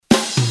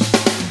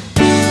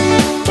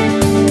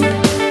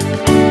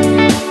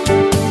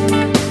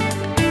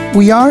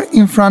We are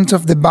in front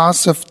of the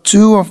bust of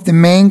two of the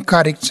main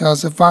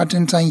characters of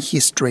Argentine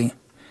history,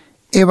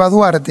 Eva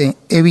Duarte,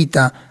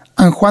 Evita,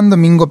 and Juan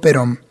Domingo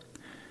Perón.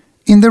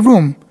 In the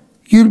room,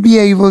 you'll be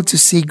able to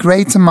see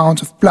great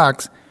amount of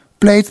plaques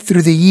placed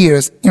through the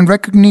years in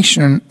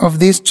recognition of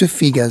these two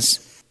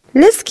figures.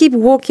 Let's keep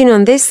walking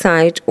on this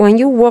side. When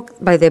you walk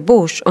by the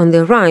bush on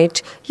the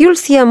right, you'll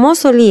see a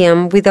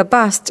mausoleum with a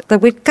bust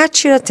that will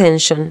catch your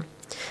attention.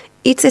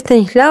 It's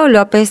Estanislao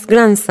López's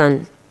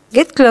grandson.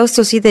 Get close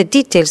to see the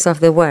details of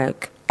the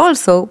work,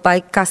 also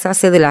by Casa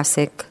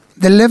Sedlacek.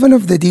 The level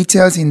of the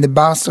details in the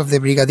bust of the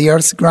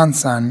Brigadier's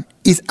grandson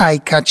is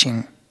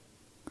eye-catching.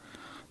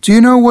 Do you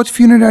know what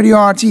funerary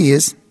art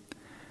is?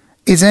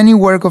 It's any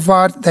work of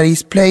art that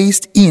is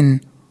placed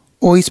in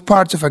or is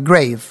part of a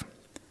grave.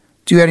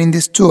 During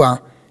this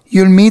tour,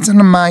 you'll meet and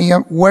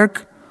admire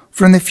work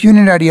from the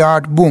funerary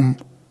art boom,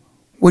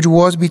 which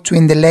was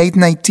between the late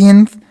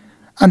 19th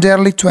and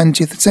early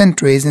 20th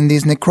centuries in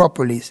this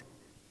necropolis,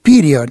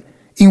 period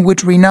in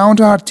which renowned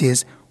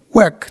artists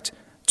worked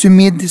to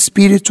meet the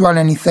spiritual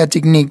and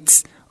aesthetic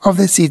needs of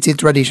the city's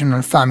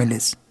traditional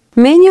families.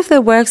 Many of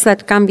the works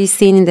that can be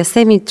seen in the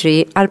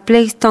cemetery are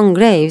placed on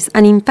graves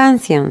and in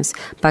pantheons,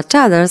 but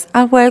others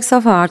are works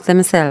of art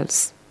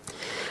themselves.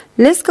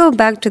 Let's go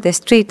back to the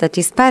street that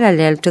is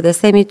parallel to the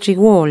cemetery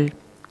wall.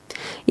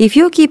 If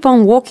you keep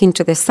on walking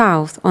to the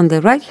south, on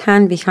the right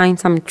hand behind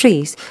some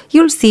trees,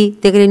 you'll see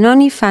the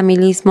Grenoni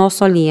family's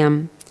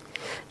mausoleum.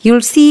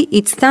 You'll see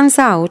it stands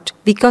out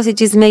because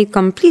it is made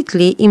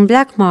completely in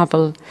black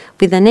marble,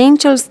 with an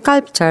angel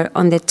sculpture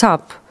on the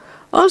top,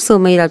 also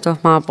made out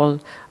of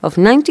marble, of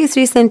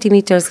 93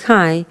 centimeters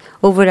high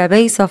over a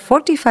base of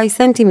 45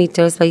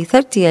 centimeters by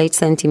 38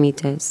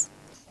 centimeters.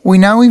 We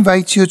now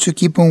invite you to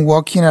keep on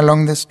walking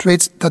along the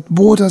streets that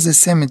border the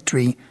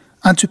cemetery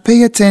and to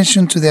pay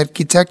attention to the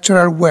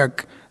architectural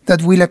work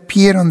that will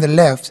appear on the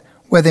left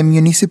where the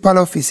municipal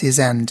offices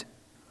end.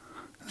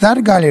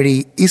 That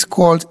gallery is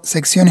called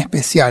Sección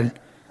Especial,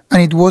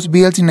 and it was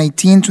built in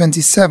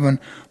 1827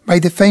 by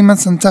the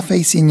famous Santa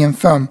Fe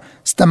firm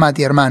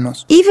Stamati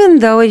Hermanos. Even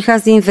though it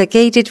has been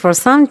vacated for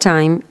some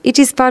time, it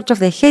is part of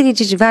the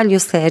heritage value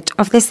set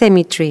of the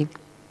cemetery.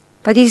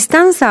 But it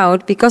stands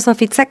out because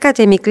of its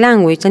academic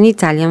language and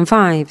Italian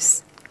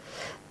vibes.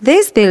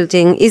 This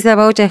building is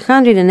about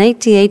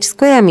 188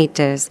 square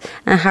meters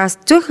and has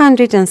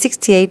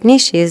 268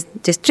 niches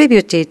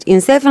distributed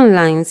in 7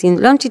 lines in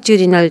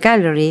longitudinal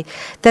gallery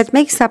that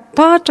makes up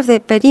part of the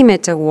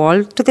perimeter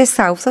wall to the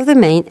south of the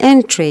main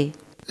entry.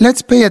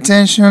 Let's pay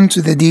attention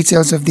to the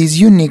details of this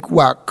unique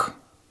work.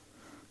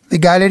 The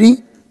gallery,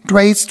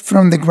 traced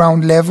from the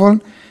ground level,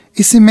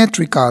 is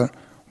symmetrical,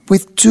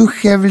 with 2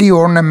 heavily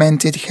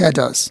ornamented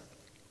headers.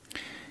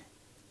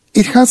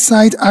 It has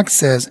side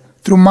access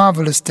through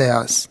marble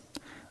stairs.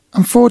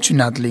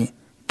 Unfortunately,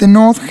 the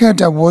north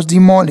header was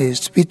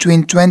demolished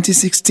between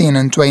 2016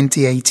 and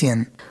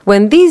 2018.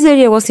 When this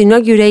area was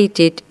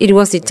inaugurated, it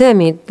was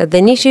determined that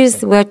the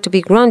niches were to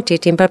be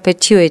granted in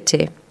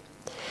perpetuity.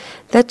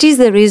 That is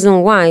the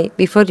reason why,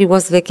 before it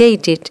was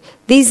vacated,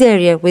 this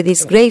area with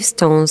its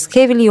gravestones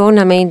heavily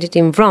ornamented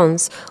in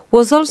bronze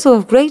was also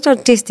of great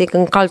artistic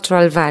and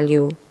cultural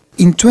value.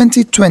 In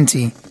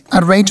 2020,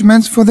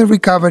 arrangements for the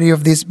recovery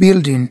of this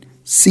building,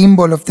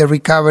 symbol of the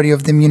recovery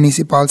of the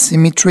municipal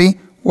cemetery,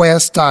 were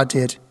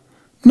started,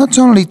 not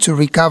only to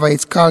recover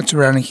its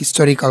cultural and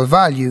historical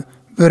value,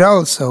 but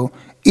also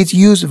its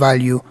use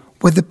value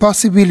with the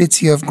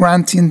possibility of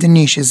granting the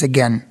niches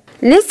again.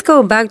 Let's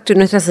go back to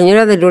Nuestra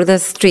Señora de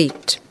Lourdes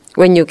Street.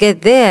 When you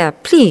get there,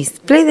 please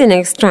play the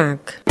next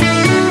track.